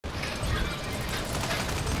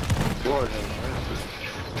Lord.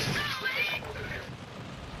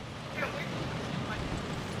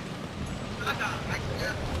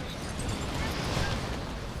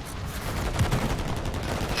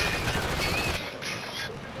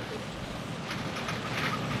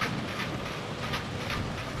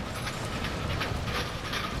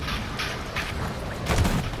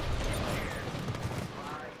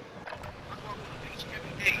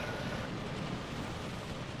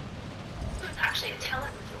 Actually, tell it.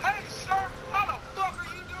 Hey, sir, how the fuck are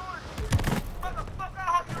you doing? Motherfucker, I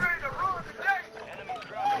hope you're ready to ruin the day. Enemies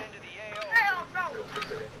dropping into the AO. Hell no!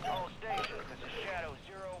 All stations, this is Shadow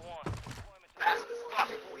 01. Deployment to That's the fuck.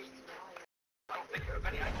 I don't think you have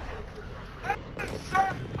any idea. Hey, sir,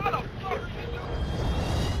 how the fuck are you doing?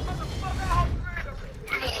 Motherfucker, I hope you're ready to...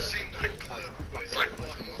 We've all seen that clip. It's like,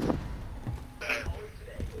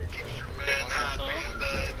 keeps your man high,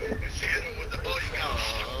 man. It's hit him with the bloody gun.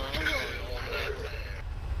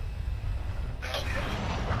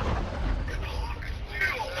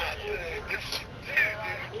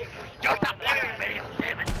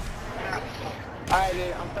 Alright,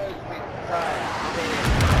 dude, I'm thirsty.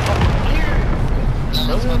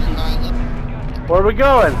 Where are we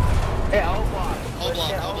going? Hey, O block. O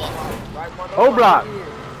block, O block. Right, O block.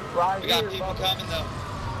 Right We got here, people brother. coming though.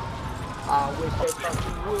 I wish they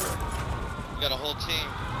fucking would. We got a whole team.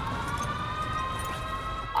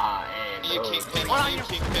 And You kingpin, you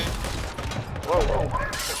kingpin. Whoa, whoa.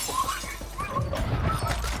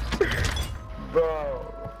 Bro.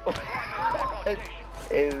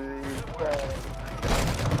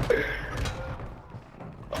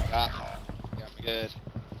 Got me good.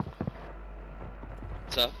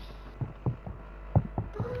 What's up?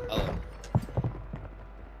 Hello.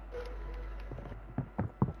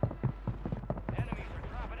 Enemies are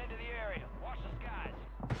dropping into the area. Watch the skies.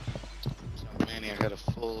 So Manny, I got a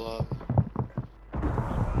full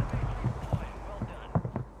Well done.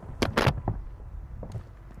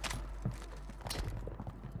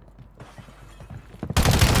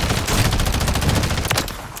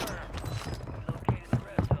 Located the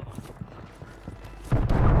rest of them.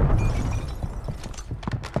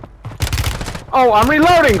 Oh, I'm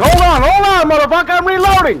reloading. Hold on, motherfucker. I'm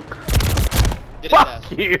reloading. Get his Fuck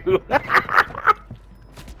ass. you.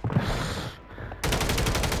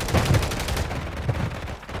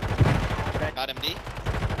 Got him, D?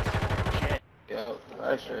 Yo,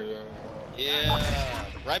 I sure do. Yeah.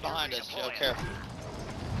 Right behind us, Joe. Careful.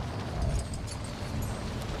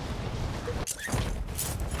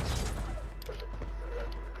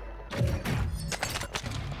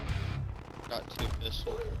 Got two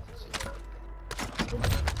pistols.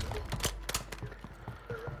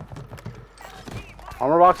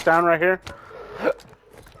 Armor box down right here.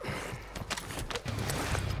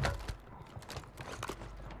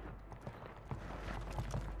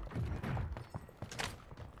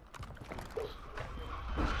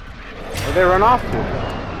 Where'd they run off to?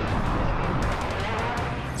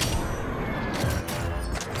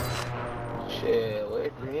 Shit,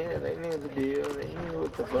 wait, yeah, they knew the deal. They knew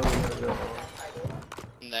what the fuck was going on.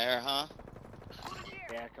 In there, huh?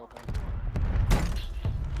 Yeah, kill him.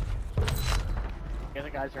 The other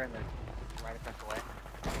guys are in the right across the way.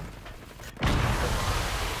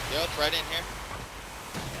 Yo, it's right in here.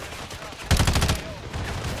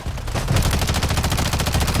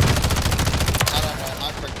 I don't know,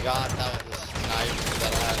 I forgot that was a sniper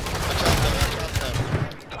that I had. Watch out though.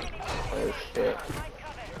 Oh shit.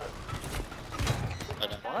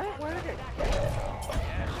 Right in. What? Where did it?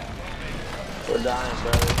 We're dying,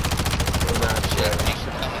 brother. We're dying, Shit, shit. thanks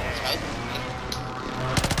for coming.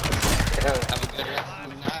 Have a good rest of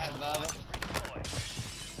the night, Bubba.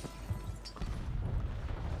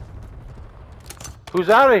 Who's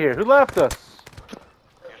out of here? Who left us?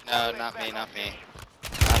 No, not me, not me.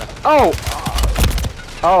 Oh!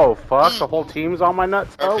 Oh, fuck. The whole team's on my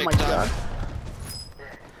nuts. Oh my Perfect god. time.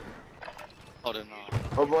 Holding on.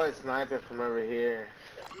 Oh boy, sniper from over here.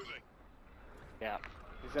 Yeah.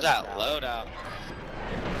 He's in What's the that tower. loadout?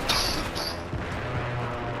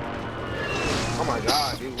 Oh my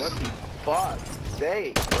god, dude, what the fuck?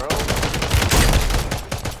 Sake, bro.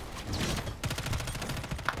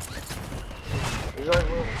 These are like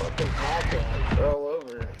little fucking podcasts. They're all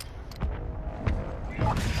over.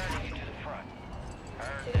 Turning you to the front.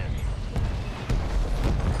 Earn this.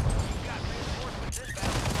 You got reinforcements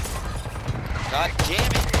inbound. God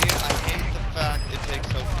damn it, dude. I hate the fact it takes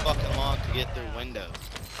so fucking long to get through windows.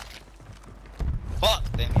 Fuck,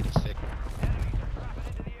 they need a stick. Enemies are dropping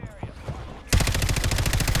into the area.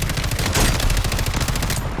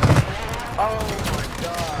 Oh my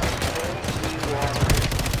god. Thank you, Walker.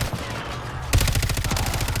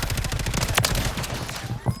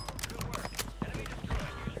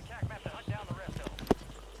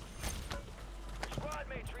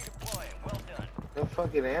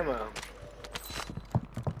 fucking ammo.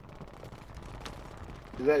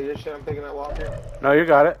 Is that your shit I'm picking up, Walker? No, you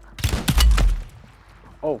got it.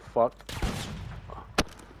 Oh, fuck.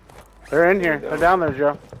 They're in here. They're down there,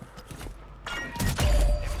 Joe.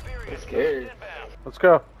 I'm scared. Let's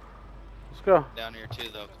go. Let's go. Down here too,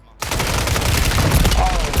 though. Come on.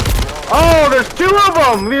 Oh, there's two of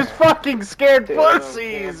them! These fucking scared Dude,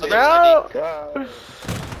 pussies, oh, bro! God.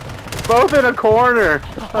 Both in a corner.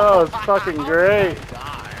 Oh, it's fucking great.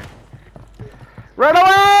 Run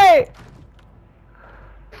away!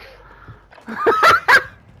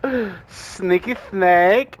 Sneaky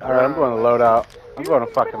snake. Alright, I'm going to load out. I'm going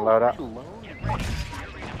to fucking load out.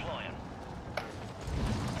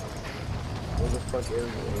 Where the fuck is it?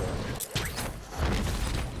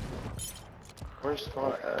 Where's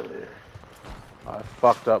Scott out of here? I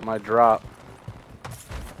fucked up my drop.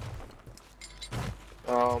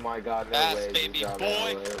 Oh my god, no Fast, way. baby You got boy.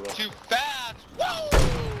 me. Too fast. Woo!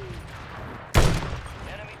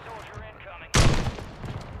 Enemy soldier incoming.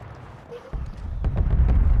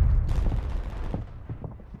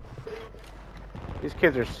 These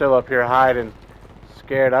kids are still up here hiding.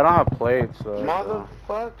 Scared. I don't have plates, though. So.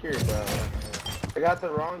 Motherfucker, bro. I got the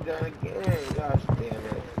wrong gun again. Gosh damn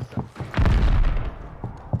it.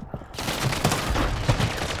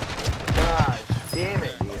 Gosh damn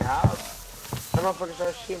it, dude. How? That motherfucker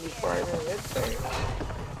started shooting before I even hit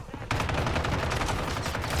thing.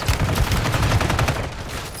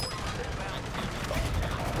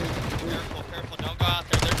 Careful, careful. Don't go out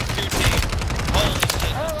there. There's two teams. Holy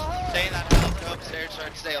shit. Stay in that house. Go upstairs. Try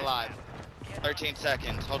to stay alive. 13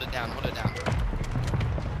 seconds. Hold it down. Hold it down.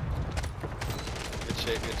 Good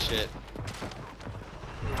shit. Good shit.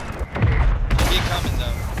 He'll be coming,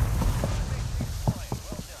 though.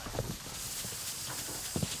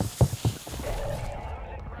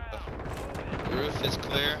 The roof is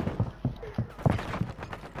clear.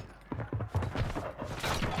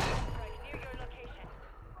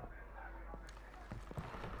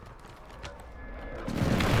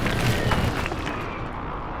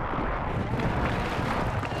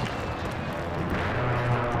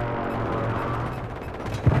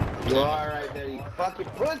 You are right there, you fucking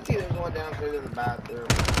pussy. There's one downstairs in the bathroom.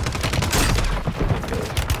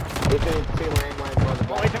 There's two landmines on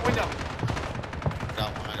the Oh, wait, the bathroom. window.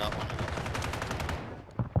 Got one. I got one.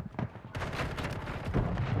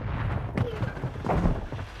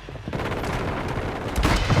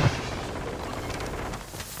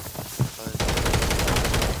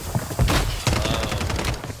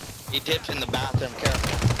 He dipped in the bathroom,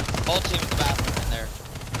 careful. Whole team in the bathroom in there.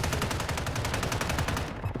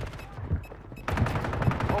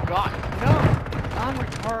 Oh god. No! I'm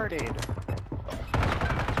retarded.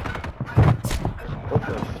 What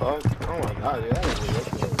the fuck? Oh my god, dude, that is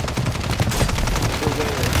ridiculous.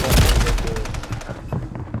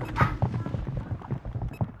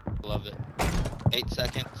 Love it. 8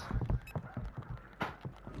 seconds.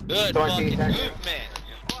 Good 20 fucking seconds. movement.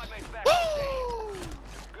 Squad mates back Woo! on station.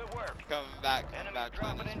 Good work. Coming back, coming Enemy back.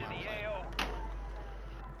 dropping into the AO.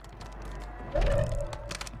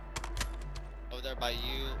 Over there by you.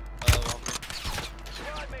 Walker.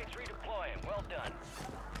 Squad mates redeploying. Well done.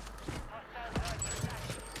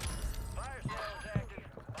 Fire sales active.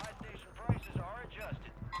 Buy station prices are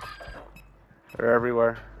adjusted. They're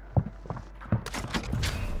everywhere.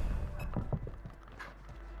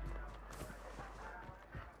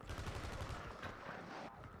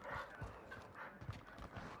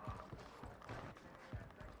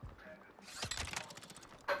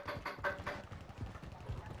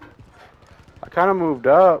 I kind of moved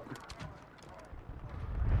up.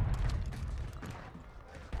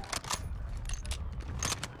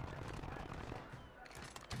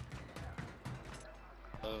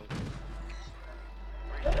 Oh,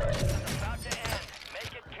 Resurgence is about to end.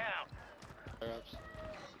 Make it count. fire ups.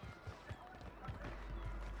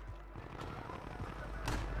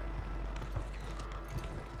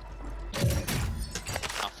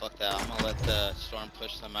 Oh, fuck that. I'm gonna let the storm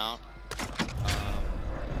push them out.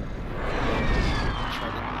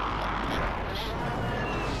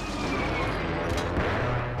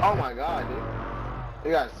 Oh my god, dude. They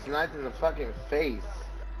got sniped in the fucking face.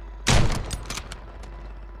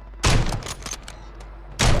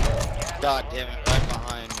 God damn it, right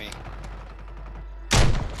behind me.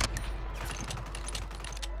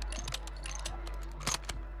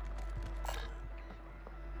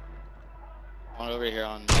 One over here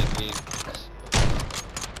on midweek.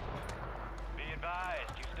 Be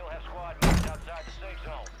advised, you still have squad mates outside the safe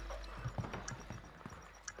zone.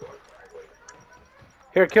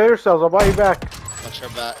 Here, kill yourselves. I'll buy you back. Watch her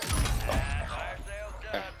back. Fire sales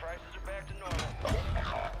done. Prices are back to normal.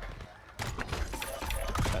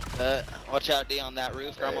 Watch out, D, on that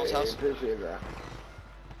roof, Grandma's house. Appreciate that.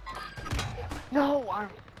 No,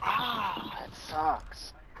 that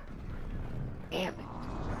sucks. Damn it.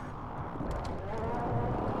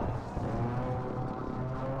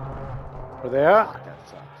 Where they at? Fuck, that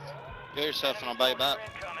sucks. Kill yourself and I'll buy you back.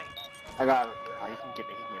 Incoming. I got him. Oh, you can get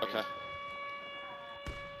me. You can get me. Okay.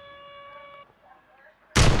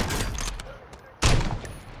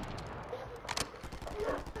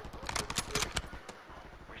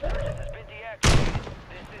 Resurgence has been deactivated.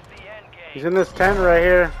 This is the end game. He's in this tent right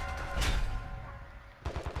here.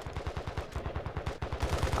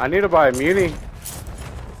 I need to buy a muni.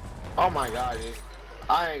 Oh my god, dude.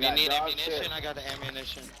 I ain't You got need dog ammunition? shit. I got the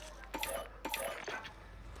ammunition.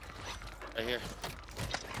 Right here.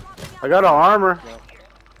 I got an armor.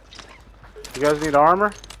 You guys need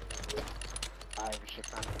armor? I have a shit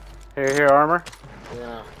ton. Here, armor.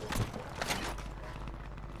 Yeah.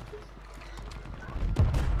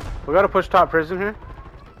 We gotta push top prison here.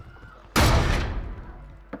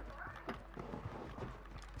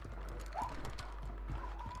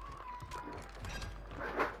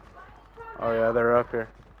 Oh yeah, they're up here.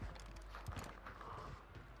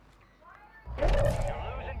 You're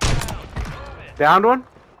losing ground. Move it. Downed one?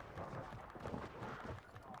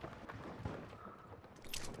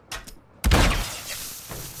 Your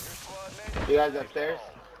squad mate. You guys upstairs?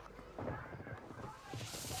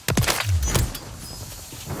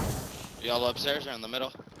 Y'all upstairs or in the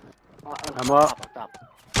middle? I'm up. Up top.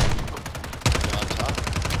 Y'all up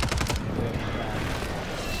top?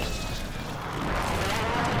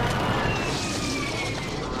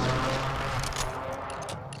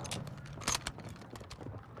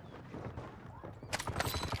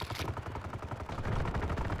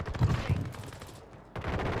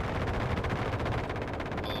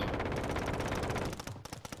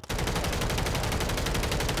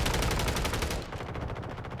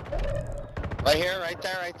 Right here, right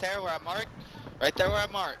there, where I marked. Right there where I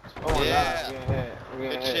marked. Oh my Yeah. god. I'm getting hit. I'm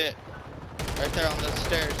getting Good hit. shit. Right there on the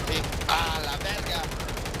stairs, D. Ah, la verga.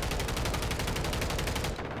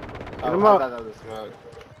 Oh, him I up. thought that was smoke.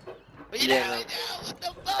 What you Yeah, doing no. now? What the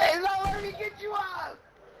fuck? Hey, not letting me get you up!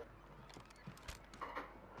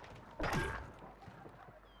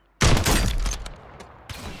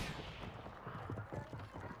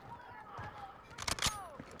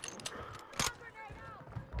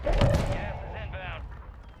 Gas is inbound.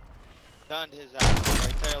 Stunned his ass.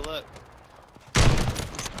 Right there, look.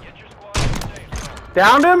 Get your squad to the safe zone.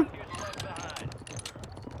 Downed him? Get left behind.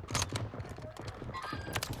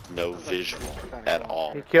 No visual at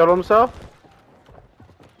all. He killed himself?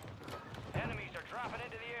 Enemies are dropping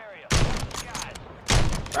into the area. Watch the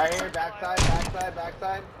skies. Right here,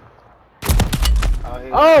 backside. Oh, he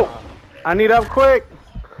Oh! I need up quick.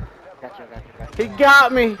 Gotcha. He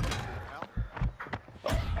got me.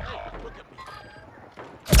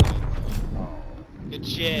 Good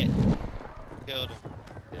shit. Killed him.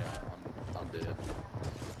 Yeah, I'm dead.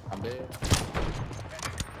 I'm dead.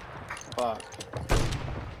 Fuck.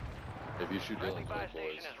 If you shoot Friendly Dylan, buy kill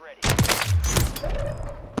boys. station is ready.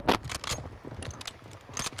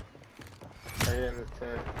 Right here in the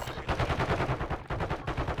tent.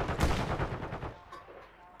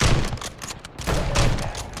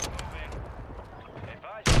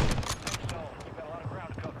 Advise you to the safe zone. You've got a lot of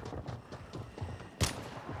ground to cover.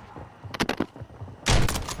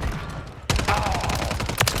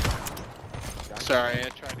 Sorry, I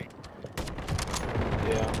tried to.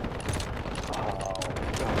 Yeah.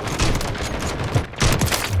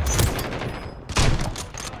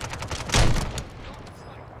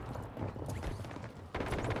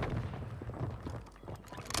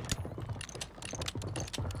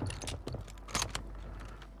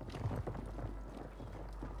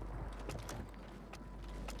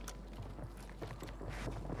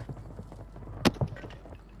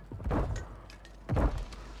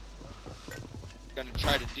 Gonna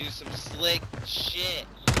try to do some slick shit.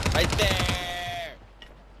 Right there.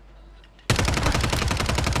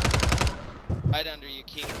 Right under you,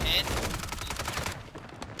 Kingpin.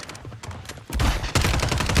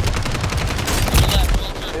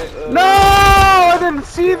 No! I didn't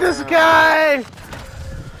see this guy!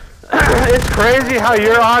 It's crazy how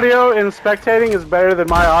your audio in spectating is better than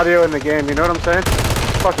my audio in the game. You know what I'm saying?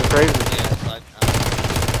 It's fucking crazy. Yeah, it's like,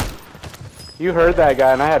 You heard that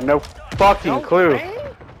guy and I had no fucking clue.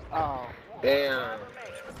 Oh. Damn.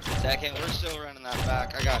 second, we're still running that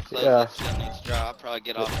back. I got close. Yeah. That still needs to draw. I'll probably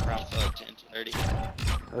get off around 10:30.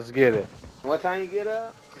 Let's get it. What time you get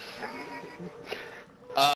up?